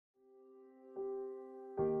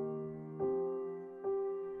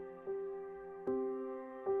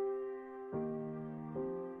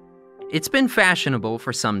It's been fashionable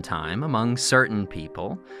for some time among certain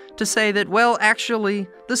people to say that, well, actually,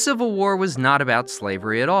 the Civil War was not about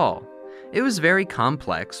slavery at all. It was very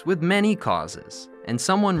complex with many causes, and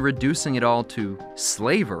someone reducing it all to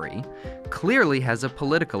slavery clearly has a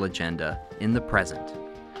political agenda in the present.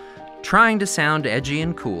 Trying to sound edgy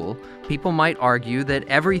and cool, people might argue that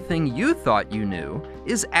everything you thought you knew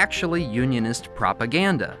is actually Unionist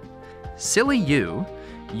propaganda. Silly you!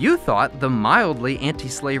 You thought the mildly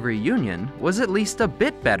anti-slavery Union was at least a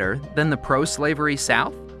bit better than the pro-slavery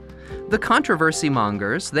South? The controversy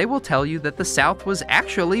mongers, they will tell you that the South was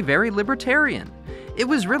actually very libertarian. It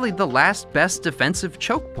was really the last best defensive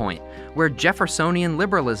choke point where Jeffersonian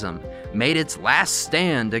liberalism made its last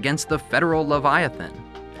stand against the federal Leviathan.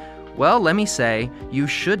 Well, let me say, you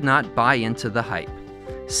should not buy into the hype.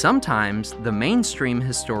 Sometimes the mainstream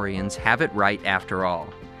historians have it right after all,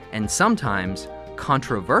 and sometimes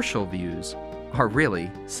controversial views are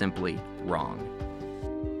really simply wrong.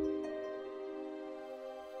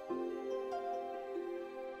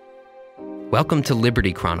 Welcome to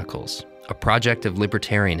Liberty Chronicles, a project of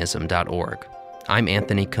Libertarianism.org. I'm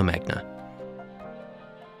Anthony Comegna.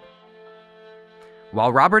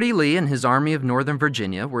 While Robert E. Lee and his Army of Northern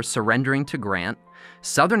Virginia were surrendering to Grant,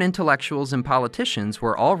 Southern intellectuals and politicians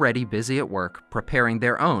were already busy at work preparing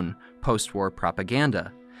their own post-war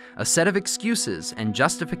propaganda. A set of excuses and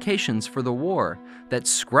justifications for the war that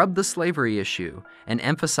scrubbed the slavery issue and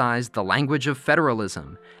emphasized the language of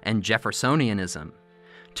federalism and Jeffersonianism.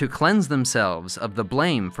 To cleanse themselves of the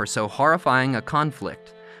blame for so horrifying a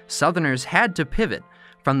conflict, Southerners had to pivot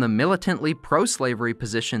from the militantly pro-slavery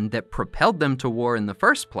position that propelled them to war in the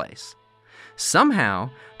first place. Somehow,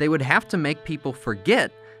 they would have to make people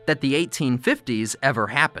forget that the 1850s ever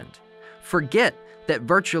happened, forget that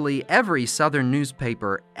virtually every Southern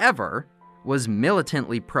newspaper ever was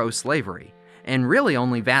militantly pro-slavery, and really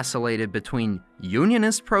only vacillated between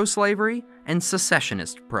Unionist pro-slavery and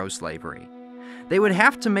secessionist pro-slavery. They would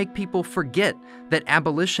have to make people forget that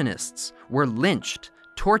abolitionists were lynched,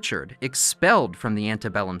 tortured, expelled from the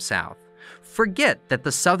antebellum South. Forget that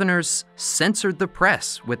the Southerners censored the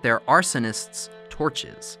press with their arsonists'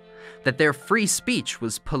 torches, that their free speech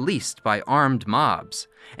was policed by armed mobs,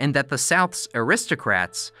 and that the South's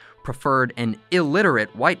aristocrats preferred an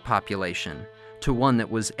illiterate white population to one that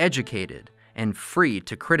was educated and free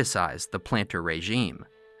to criticize the planter regime.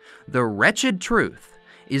 The wretched truth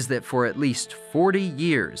is that for at least 40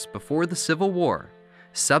 years before the Civil War,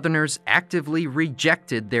 Southerners actively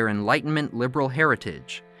rejected their Enlightenment liberal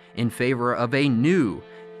heritage in favor of a new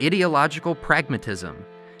ideological pragmatism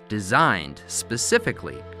designed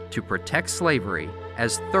specifically to protect slavery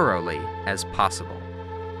as thoroughly as possible.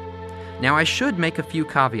 Now, I should make a few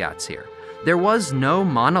caveats here. There was no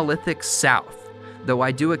monolithic South, though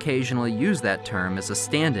I do occasionally use that term as a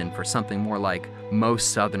stand-in for something more like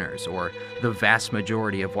most Southerners or the vast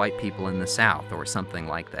majority of white people in the South or something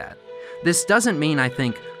like that. This doesn't mean I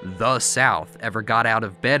think the South ever got out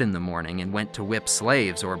of bed in the morning and went to whip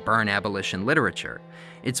slaves or burn abolition literature.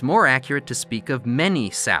 It's more accurate to speak of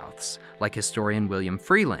many Souths, like historian William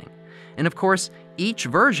Freeling. And of course, each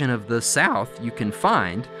version of the South you can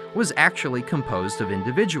find was actually composed of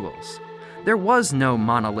individuals. There was no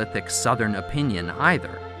monolithic Southern opinion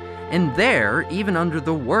either. And there, even under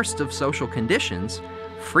the worst of social conditions,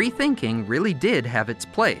 free thinking really did have its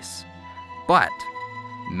place. But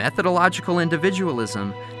methodological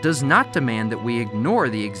individualism does not demand that we ignore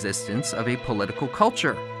the existence of a political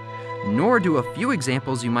culture, nor do a few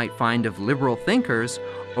examples you might find of liberal thinkers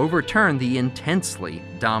overturn the intensely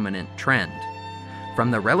dominant trend. From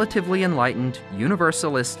the relatively enlightened,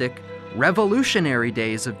 universalistic, revolutionary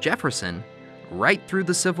days of Jefferson, right through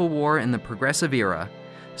the Civil War and the Progressive Era,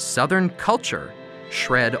 Southern culture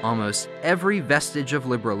shred almost every vestige of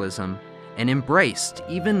liberalism and embraced,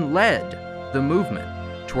 even led, the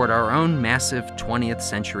movement toward our own massive 20th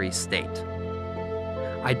century state.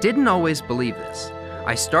 I didn't always believe this.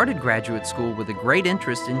 I started graduate school with a great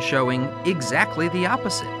interest in showing exactly the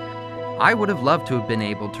opposite. I would have loved to have been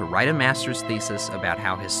able to write a master's thesis about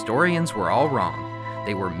how historians were all wrong.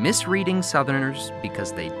 They were misreading Southerners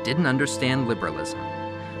because they didn't understand liberalism.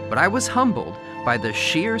 But I was humbled by the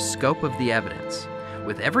sheer scope of the evidence.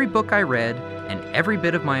 With every book I read and every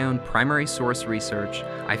bit of my own primary source research,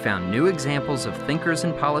 I found new examples of thinkers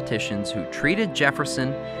and politicians who treated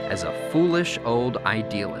Jefferson as a foolish old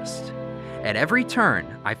idealist. At every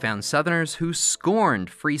turn, I found Southerners who scorned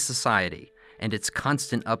free society and its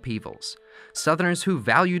constant upheavals. Southerners who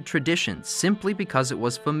valued tradition simply because it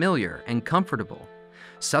was familiar and comfortable.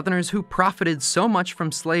 Southerners who profited so much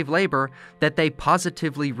from slave labor that they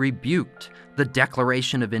positively rebuked the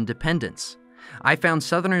Declaration of Independence. I found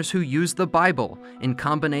Southerners who used the Bible in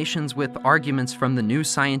combinations with arguments from the new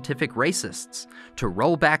scientific racists to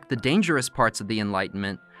roll back the dangerous parts of the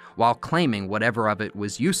Enlightenment while claiming whatever of it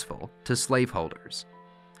was useful to slaveholders.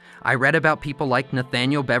 I read about people like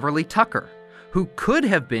Nathaniel Beverly Tucker, who could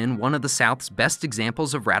have been one of the South's best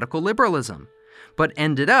examples of radical liberalism, but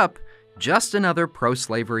ended up just another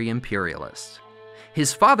pro-slavery imperialist.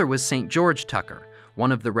 His father was St. George Tucker,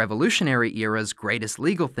 one of the Revolutionary era's greatest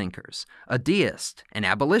legal thinkers, a deist, an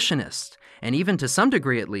abolitionist, and even to some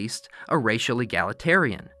degree at least, a racial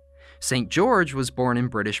egalitarian. St. George was born in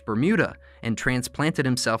British Bermuda and transplanted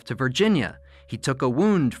himself to Virginia. He took a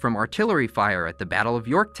wound from artillery fire at the Battle of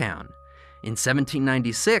Yorktown. In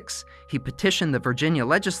 1796, he petitioned the Virginia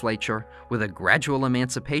legislature with a gradual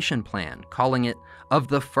emancipation plan, calling it of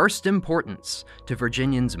the first importance to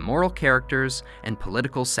Virginians' moral characters and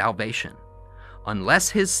political salvation. Unless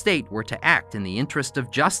his state were to act in the interest of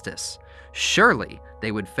justice, surely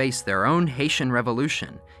they would face their own Haitian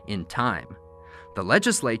Revolution in time. The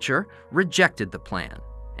legislature rejected the plan,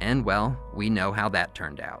 and well, we know how that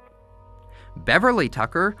turned out. Beverly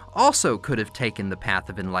Tucker also could have taken the path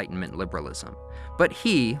of Enlightenment liberalism, but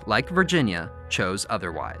he, like Virginia, chose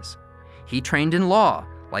otherwise. He trained in law,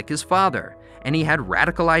 like his father, and he had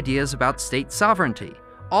radical ideas about state sovereignty,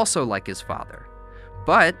 also like his father.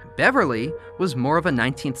 But Beverly was more of a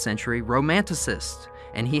 19th century romanticist,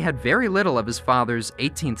 and he had very little of his father's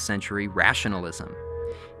 18th century rationalism.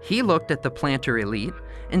 He looked at the planter elite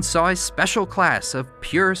and saw a special class of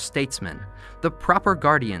pure statesmen, the proper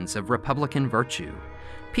guardians of Republican virtue,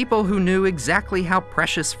 people who knew exactly how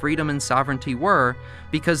precious freedom and sovereignty were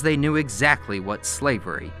because they knew exactly what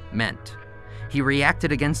slavery meant. He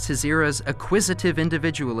reacted against his era's acquisitive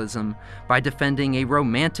individualism by defending a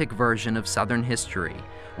romantic version of Southern history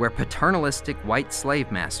where paternalistic white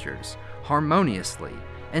slave masters harmoniously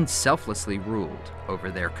and selflessly ruled over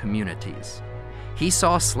their communities. He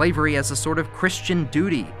saw slavery as a sort of Christian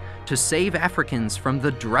duty to save Africans from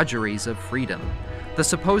the drudgeries of freedom, the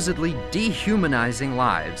supposedly dehumanizing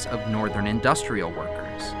lives of Northern industrial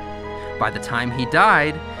workers. By the time he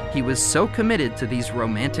died, he was so committed to these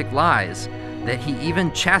romantic lies that he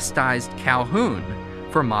even chastised Calhoun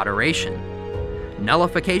for moderation.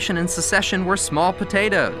 Nullification and secession were small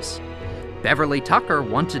potatoes. Beverly Tucker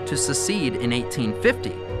wanted to secede in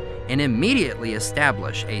 1850 and immediately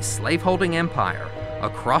establish a slaveholding empire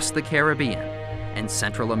across the Caribbean and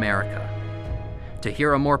Central America. To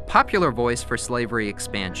hear a more popular voice for slavery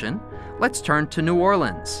expansion, let's turn to New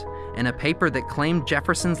Orleans and a paper that claimed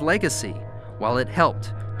Jefferson's legacy while it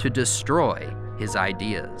helped to destroy his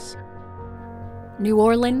ideas. New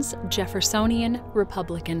Orleans Jeffersonian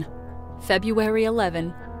Republican, February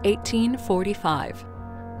 11, 1845,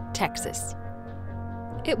 Texas.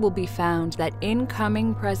 It will be found that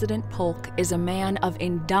incoming President Polk is a man of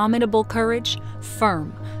indomitable courage,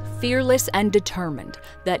 firm, fearless, and determined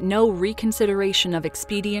that no reconsideration of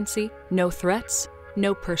expediency, no threats,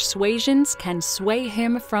 no persuasions can sway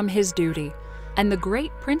him from his duty. And the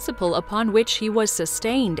great principle upon which he was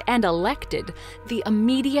sustained and elected, the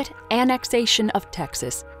immediate annexation of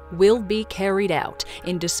Texas, will be carried out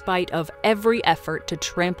in despite of every effort to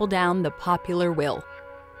trample down the popular will.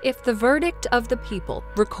 If the verdict of the people,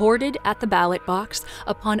 recorded at the ballot box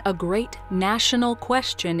upon a great national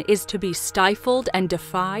question, is to be stifled and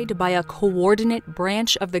defied by a coordinate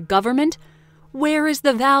branch of the government, where is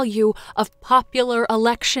the value of popular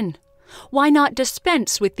election? Why not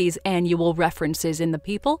dispense with these annual references in the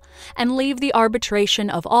people and leave the arbitration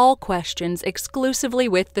of all questions exclusively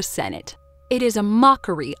with the Senate? It is a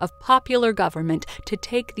mockery of popular government to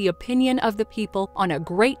take the opinion of the people on a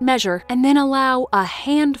great measure and then allow a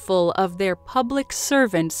handful of their public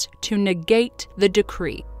servants to negate the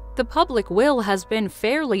decree. The public will has been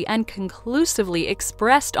fairly and conclusively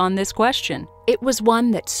expressed on this question. It was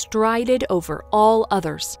one that strided over all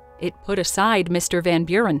others. It put aside Mr. Van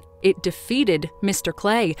Buren. It defeated Mr.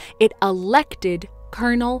 Clay. It elected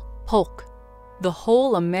Colonel Polk. The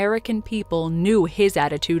whole American people knew his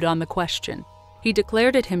attitude on the question. He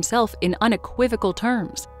declared it himself in unequivocal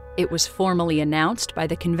terms. It was formally announced by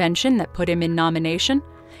the convention that put him in nomination.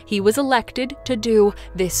 He was elected to do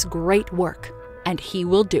this great work, and he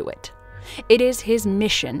will do it. It is his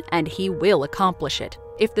mission, and he will accomplish it.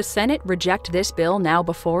 If the Senate reject this bill now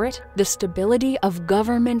before it, the stability of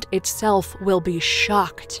government itself will be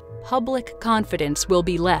shocked. Public confidence will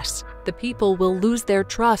be less. The people will lose their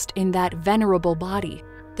trust in that venerable body.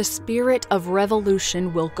 The spirit of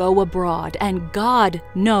revolution will go abroad, and God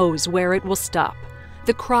knows where it will stop.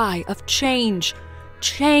 The cry of change,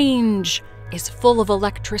 change, is full of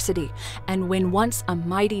electricity, and when once a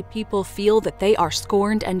mighty people feel that they are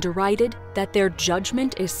scorned and derided, that their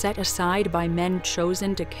judgment is set aside by men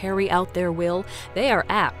chosen to carry out their will, they are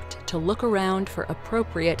apt to look around for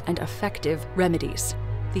appropriate and effective remedies.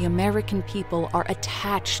 The American people are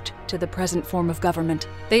attached to the present form of government.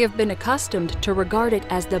 They have been accustomed to regard it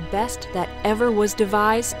as the best that ever was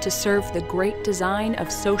devised to serve the great design of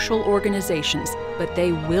social organizations, but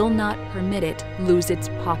they will not permit it lose its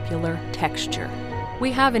popular texture.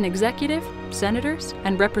 We have an executive, senators,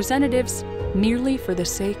 and representatives merely for the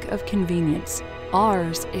sake of convenience.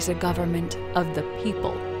 Ours is a government of the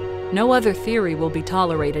people. No other theory will be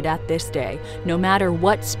tolerated at this day, no matter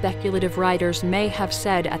what speculative writers may have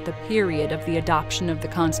said at the period of the adoption of the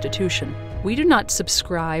Constitution. We do not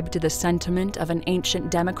subscribe to the sentiment of an ancient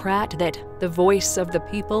Democrat that the voice of the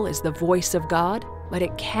people is the voice of God, but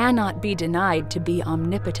it cannot be denied to be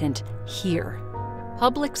omnipotent here.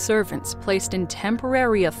 Public servants placed in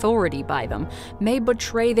temporary authority by them may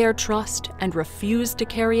betray their trust and refuse to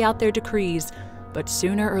carry out their decrees, but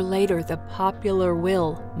sooner or later the popular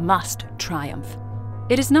will must triumph.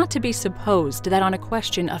 It is not to be supposed that on a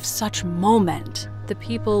question of such moment, the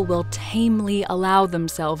people will tamely allow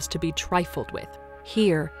themselves to be trifled with.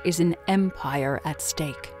 Here is an empire at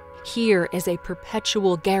stake. Here is a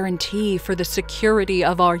perpetual guarantee for the security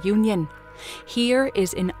of our union. Here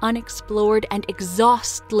is an unexplored and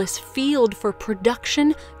exhaustless field for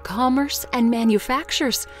production, commerce, and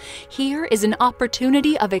manufactures. Here is an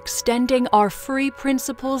opportunity of extending our free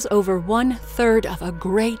principles over 1/3 of a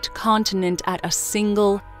great continent at a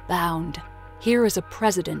single bound. Here is a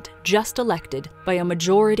president just elected by a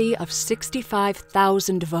majority of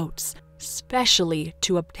 65,000 votes, specially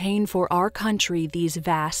to obtain for our country these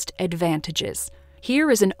vast advantages.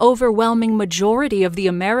 Here is an overwhelming majority of the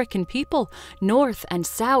American people, North and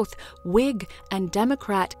South, Whig and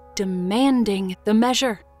Democrat, demanding the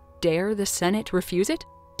measure. Dare the Senate refuse it?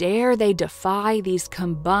 Dare they defy these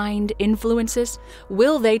combined influences?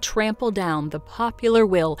 Will they trample down the popular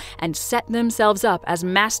will and set themselves up as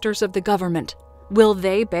masters of the government? Will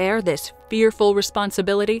they bear this fearful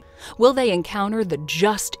responsibility? Will they encounter the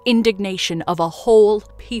just indignation of a whole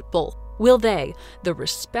people? Will they, the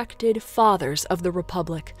respected fathers of the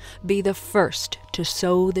Republic, be the first to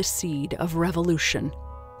sow the seed of revolution?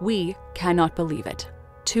 We cannot believe it.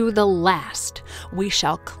 To the last, we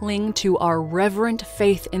shall cling to our reverent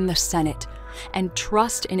faith in the Senate and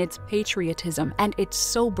trust in its patriotism and its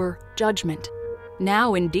sober judgment.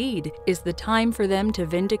 Now, indeed, is the time for them to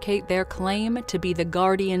vindicate their claim to be the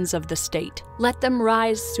guardians of the state. Let them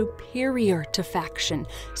rise superior to faction,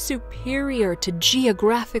 superior to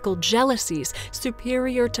geographical jealousies,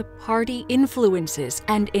 superior to party influences,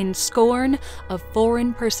 and in scorn of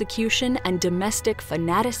foreign persecution and domestic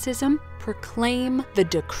fanaticism, proclaim the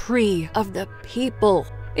decree of the people.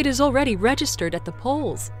 It is already registered at the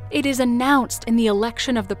polls. It is announced in the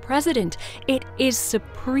election of the president. It is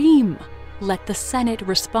supreme. Let the Senate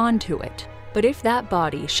respond to it. But if that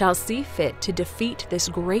body shall see fit to defeat this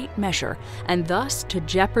great measure, and thus to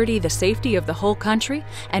jeopardy the safety of the whole country,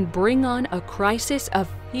 and bring on a crisis of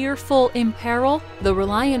fearful imperil, the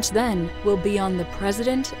reliance then will be on the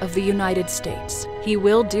President of the United States. He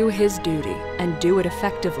will do his duty, and do it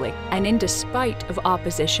effectively, and in despite of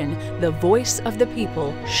opposition, the voice of the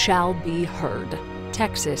people shall be heard.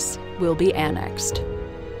 Texas will be annexed.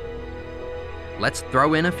 Let's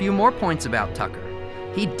throw in a few more points about Tucker.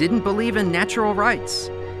 He didn't believe in natural rights.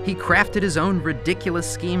 He crafted his own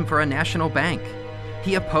ridiculous scheme for a national bank.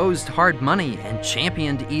 He opposed hard money and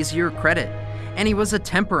championed easier credit. And he was a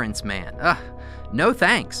temperance man. No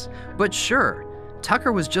thanks. But sure,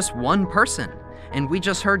 Tucker was just one person, and we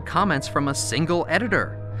just heard comments from a single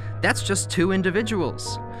editor. That's just two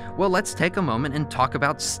individuals. Well, let's take a moment and talk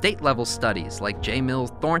about state-level studies like J.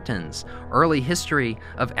 Mills Thornton's Early History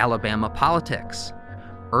of Alabama Politics.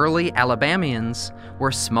 Early Alabamians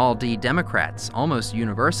were small d Democrats almost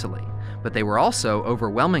universally, but they were also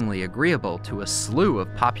overwhelmingly agreeable to a slew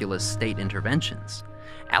of populist state interventions.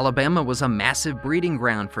 Alabama was a massive breeding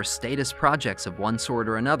ground for statist projects of one sort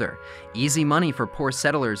or another, easy money for poor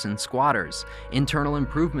settlers and squatters, internal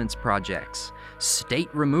improvements projects, state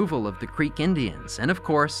removal of the Creek Indians, and of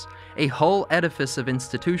course, a whole edifice of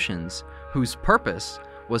institutions whose purpose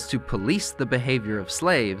was to police the behavior of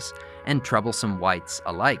slaves and troublesome whites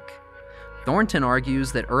alike. Thornton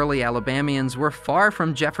argues that early Alabamians were far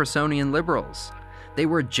from Jeffersonian liberals. They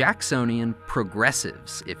were Jacksonian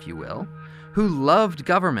progressives, if you will, who loved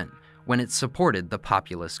government when it supported the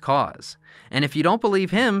populist cause. And if you don't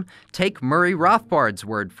believe him, take Murray Rothbard's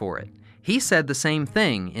word for it. He said the same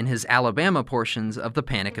thing in his Alabama portions of the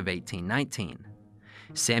Panic of 1819.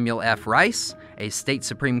 Samuel F. Rice, a state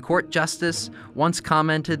Supreme Court justice, once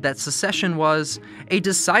commented that secession was a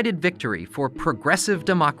decided victory for progressive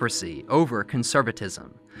democracy over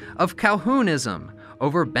conservatism, of Calhounism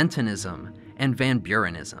over Bentonism and Van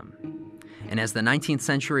Burenism. And as the 19th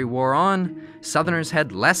century wore on, Southerners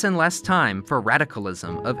had less and less time for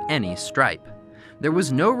radicalism of any stripe. There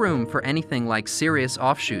was no room for anything like serious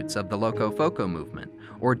offshoots of the Locofoco movement,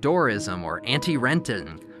 or Dorism, or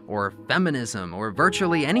anti-renting, or feminism, or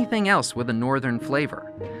virtually anything else with a northern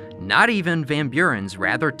flavor. Not even Van Buren's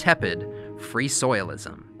rather tepid free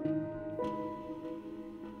soilism.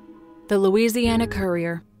 The Louisiana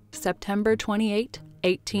Courier, September 28,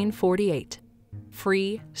 1848.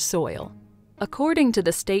 Free soil. According to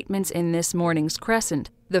the statements in this morning's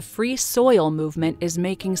Crescent, the free soil movement is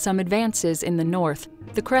making some advances in the North.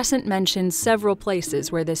 The Crescent mentions several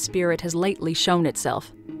places where this spirit has lately shown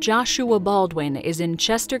itself. Joshua Baldwin is in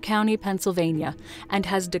Chester County, Pennsylvania, and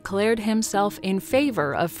has declared himself in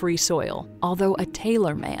favor of free soil, although a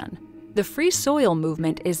Taylor man. The free soil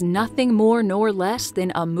movement is nothing more nor less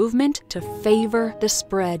than a movement to favor the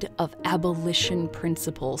spread of abolition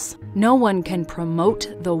principles. No one can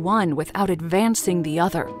promote the one without advancing the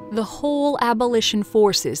other. The whole abolition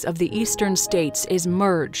forces of the eastern states is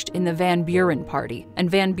merged in the Van Buren Party,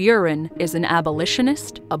 and Van Buren is an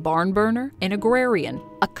abolitionist, a barn burner, an agrarian,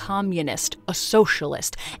 a communist, a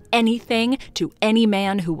socialist, anything to any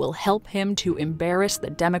man who will help him to embarrass the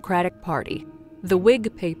Democratic Party. The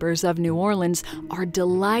Whig papers of New Orleans are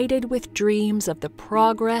delighted with dreams of the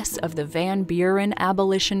progress of the Van Buren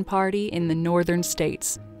Abolition Party in the northern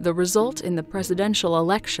states. The result in the presidential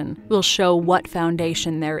election will show what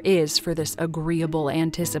foundation there is for this agreeable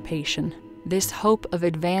anticipation. This hope of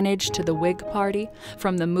advantage to the Whig Party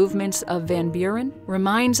from the movements of Van Buren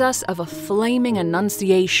reminds us of a flaming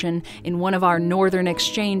enunciation in one of our Northern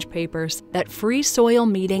Exchange papers that free soil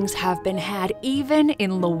meetings have been had even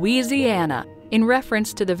in Louisiana. In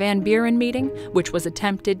reference to the Van Buren meeting, which was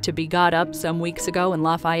attempted to be got up some weeks ago in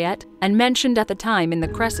Lafayette, and mentioned at the time in the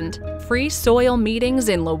Crescent, free soil meetings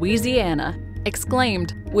in Louisiana,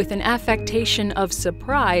 exclaimed, with an affectation of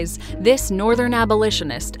surprise, this northern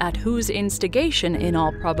abolitionist at whose instigation, in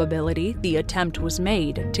all probability, the attempt was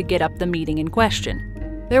made to get up the meeting in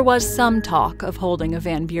question. There was some talk of holding a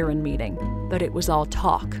Van Buren meeting, but it was all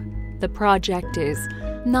talk. The project is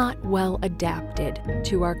not well adapted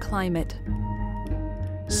to our climate.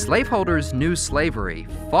 Slaveholders knew slavery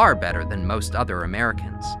far better than most other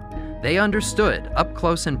Americans. They understood, up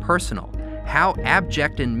close and personal, how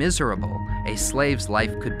abject and miserable a slave's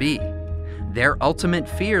life could be. Their ultimate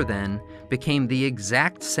fear, then, became the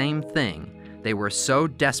exact same thing they were so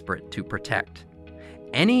desperate to protect.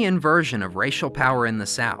 Any inversion of racial power in the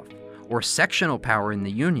South, or sectional power in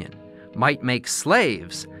the Union, might make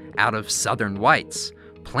slaves out of Southern whites,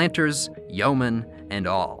 planters, yeomen, and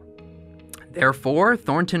all. Therefore,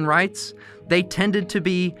 Thornton writes, they tended to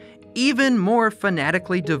be even more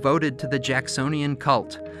fanatically devoted to the Jacksonian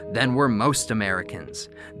cult than were most Americans.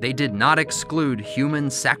 They did not exclude human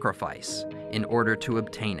sacrifice in order to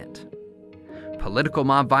obtain it. Political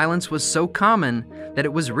mob violence was so common that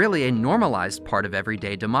it was really a normalized part of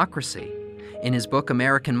everyday democracy. In his book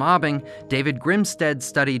American Mobbing, David Grimstead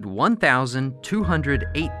studied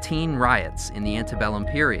 1,218 riots in the antebellum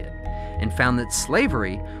period, and found that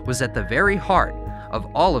slavery was at the very heart of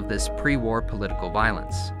all of this pre-war political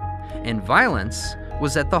violence. And violence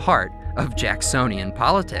was at the heart of Jacksonian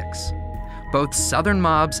politics. Both Southern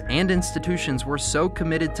mobs and institutions were so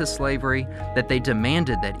committed to slavery that they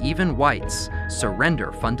demanded that even whites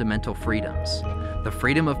surrender fundamental freedoms. The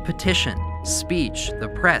freedom of petition, speech, the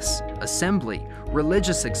press, assembly,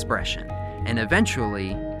 religious expression, and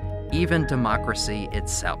eventually, even democracy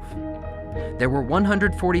itself. There were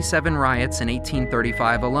 147 riots in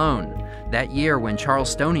 1835 alone, that year when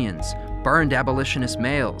Charlestonians burned abolitionist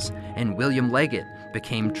mails and William Leggett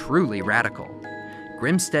became truly radical.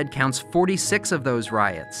 Grimstead counts 46 of those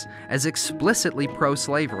riots as explicitly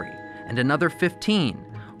pro-slavery, and another 15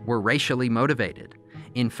 were racially motivated.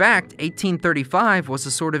 In fact, 1835 was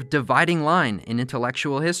a sort of dividing line in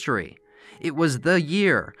intellectual history. It was the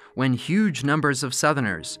year when huge numbers of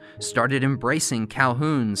Southerners started embracing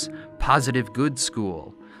Calhoun's positive good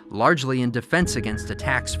school, largely in defense against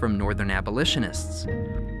attacks from Northern abolitionists.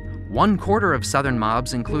 1/4 of Southern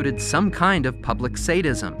mobs included some kind of public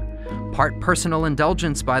sadism, part personal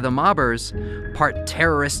indulgence by the mobbers, part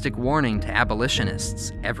terroristic warning to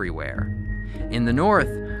abolitionists everywhere. In the North,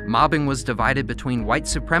 mobbing was divided between white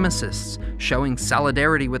supremacists showing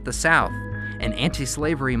solidarity with the South and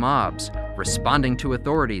anti-slavery mobs responding to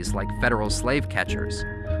authorities like federal slave catchers.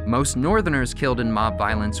 Most Northerners killed in mob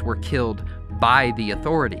violence were killed by the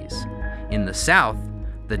authorities. In the South,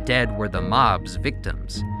 the dead were the mob's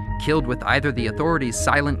victims, killed with either the authorities'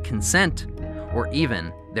 silent consent or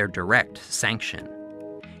even their direct sanction.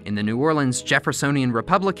 In the New Orleans Jeffersonian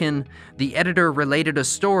Republican, the editor related a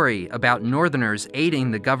story about Northerners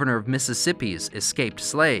aiding the governor of Mississippi's escaped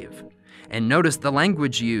slave, and noticed the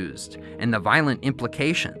language used and the violent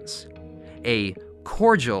implications. A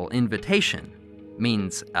cordial invitation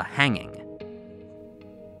means a hanging.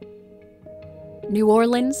 New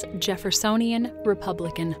Orleans Jeffersonian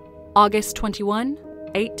Republican, August 21,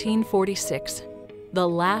 1846. The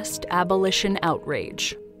last abolition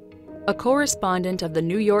outrage. A correspondent of the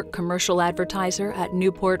New York Commercial Advertiser at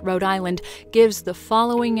Newport, Rhode Island, gives the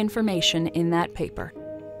following information in that paper.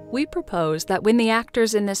 We propose that when the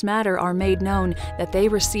actors in this matter are made known, that they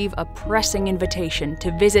receive a pressing invitation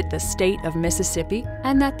to visit the state of Mississippi,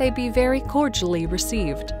 and that they be very cordially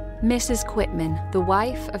received. Mrs. Quitman, the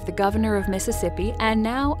wife of the governor of Mississippi and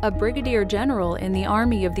now a brigadier general in the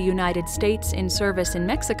Army of the United States in service in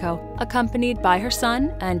Mexico, accompanied by her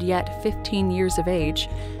son, and yet 15 years of age,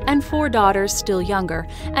 and 4 daughters still younger,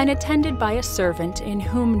 and attended by a servant in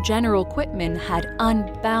whom General Quitman had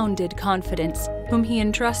unbounded confidence, whom he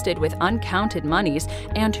entrusted with uncounted moneys,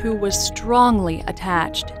 and who was strongly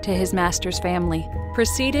attached to his master's family,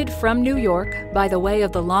 proceeded from New York by the way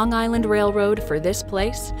of the Long Island Railroad for this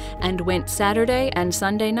place, and went Saturday and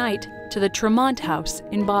Sunday night to the Tremont House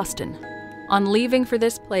in Boston. On leaving for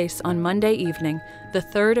this place on Monday evening, the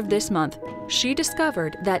 3rd of this month, she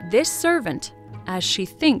discovered that this servant, as she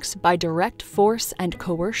thinks by direct force and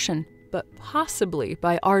coercion, but possibly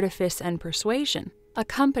by artifice and persuasion,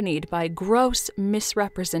 accompanied by gross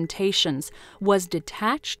misrepresentations, was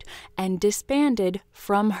detached and disbanded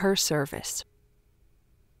from her service.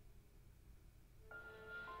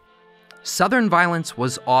 Southern violence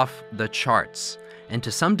was off the charts, and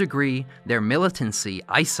to some degree, their militancy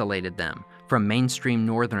isolated them from mainstream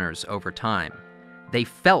Northerners over time. They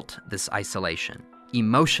felt this isolation,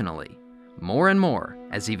 emotionally, more and more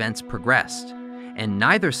as events progressed, and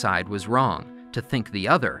neither side was wrong to think the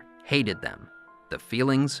other hated them. The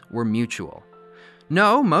feelings were mutual.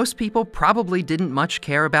 No, most people probably didn't much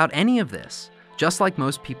care about any of this. Just like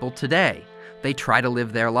most people today, they try to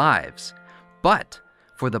live their lives. But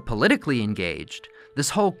for the politically engaged,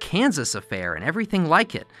 this whole Kansas affair and everything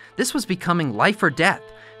like it, this was becoming life or death,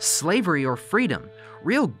 slavery or freedom,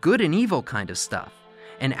 real good and evil kind of stuff.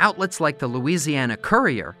 And outlets like the Louisiana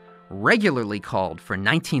Courier regularly called for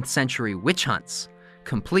 19th century witch hunts,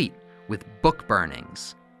 complete with book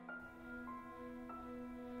burnings.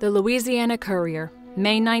 The Louisiana Courier,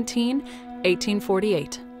 May 19,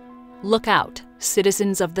 1848. Look out,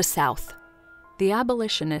 citizens of the South. The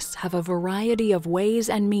abolitionists have a variety of ways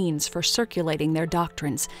and means for circulating their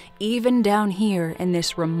doctrines, even down here in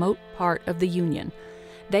this remote part of the Union.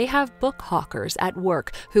 They have book hawkers at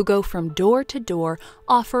work who go from door to door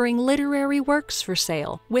offering literary works for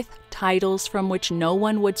sale, with titles from which no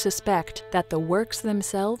one would suspect that the works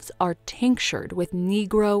themselves are tinctured with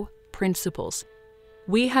Negro principles.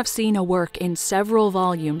 We have seen a work in several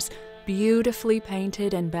volumes, beautifully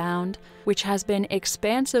painted and bound, which has been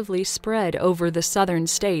expansively spread over the southern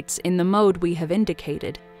states in the mode we have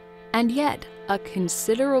indicated. And yet, a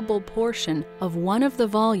considerable portion of one of the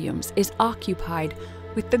volumes is occupied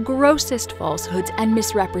with the grossest falsehoods and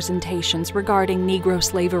misrepresentations regarding Negro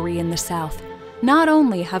slavery in the South. Not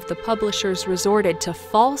only have the publishers resorted to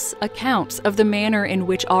false accounts of the manner in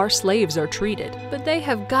which our slaves are treated, but they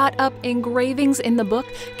have got up engravings in the book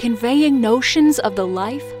conveying notions of the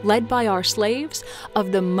life led by our slaves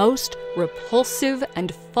of the most repulsive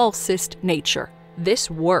and falsest nature. This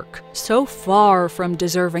work, so far from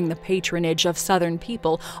deserving the patronage of Southern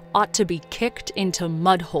people, ought to be kicked into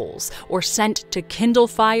mud holes or sent to kindle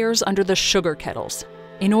fires under the sugar kettles.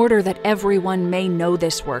 In order that everyone may know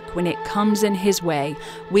this work when it comes in his way,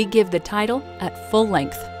 we give the title at full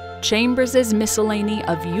length, Chambers's Miscellany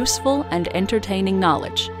of Useful and Entertaining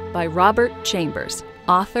Knowledge, by Robert Chambers,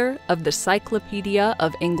 author of the Cyclopedia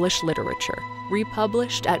of English Literature,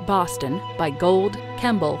 republished at Boston by Gold,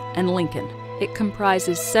 Kemble, and Lincoln. It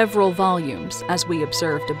comprises several volumes, as we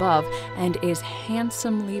observed above, and is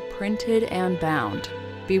handsomely printed and bound.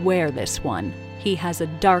 Beware this one. He has a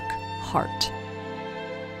dark heart.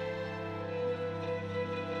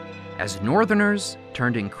 As Northerners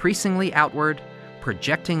turned increasingly outward,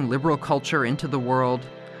 projecting liberal culture into the world,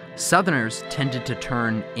 Southerners tended to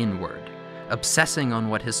turn inward, obsessing on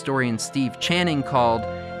what historian Steve Channing called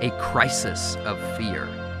a crisis of fear.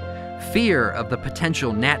 Fear of the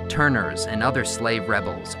potential Nat Turners and other slave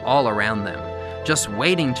rebels all around them, just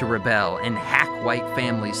waiting to rebel and hack white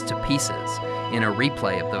families to pieces in a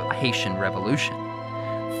replay of the Haitian Revolution.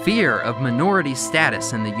 Fear of minority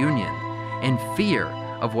status in the Union, and fear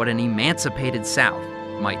of what an emancipated South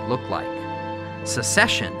might look like.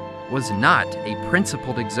 Secession was not a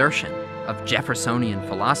principled exertion of Jeffersonian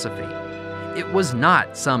philosophy. It was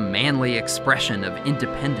not some manly expression of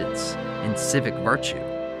independence and civic virtue.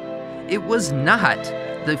 It was not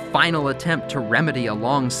the final attempt to remedy a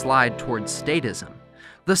long slide towards statism.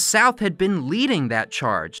 The South had been leading that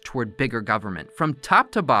charge toward bigger government from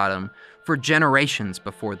top to bottom for generations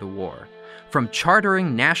before the war, from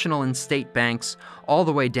chartering national and state banks all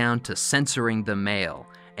the way down to censoring the mail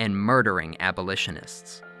and murdering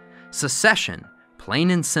abolitionists. Secession,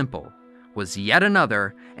 plain and simple, was yet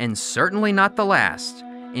another, and certainly not the last,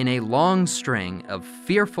 in a long string of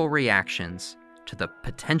fearful reactions to the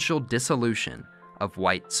potential dissolution of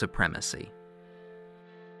white supremacy.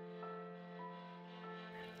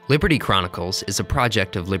 Liberty Chronicles is a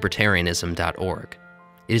project of Libertarianism.org.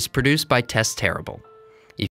 It is produced by Tess Terrible.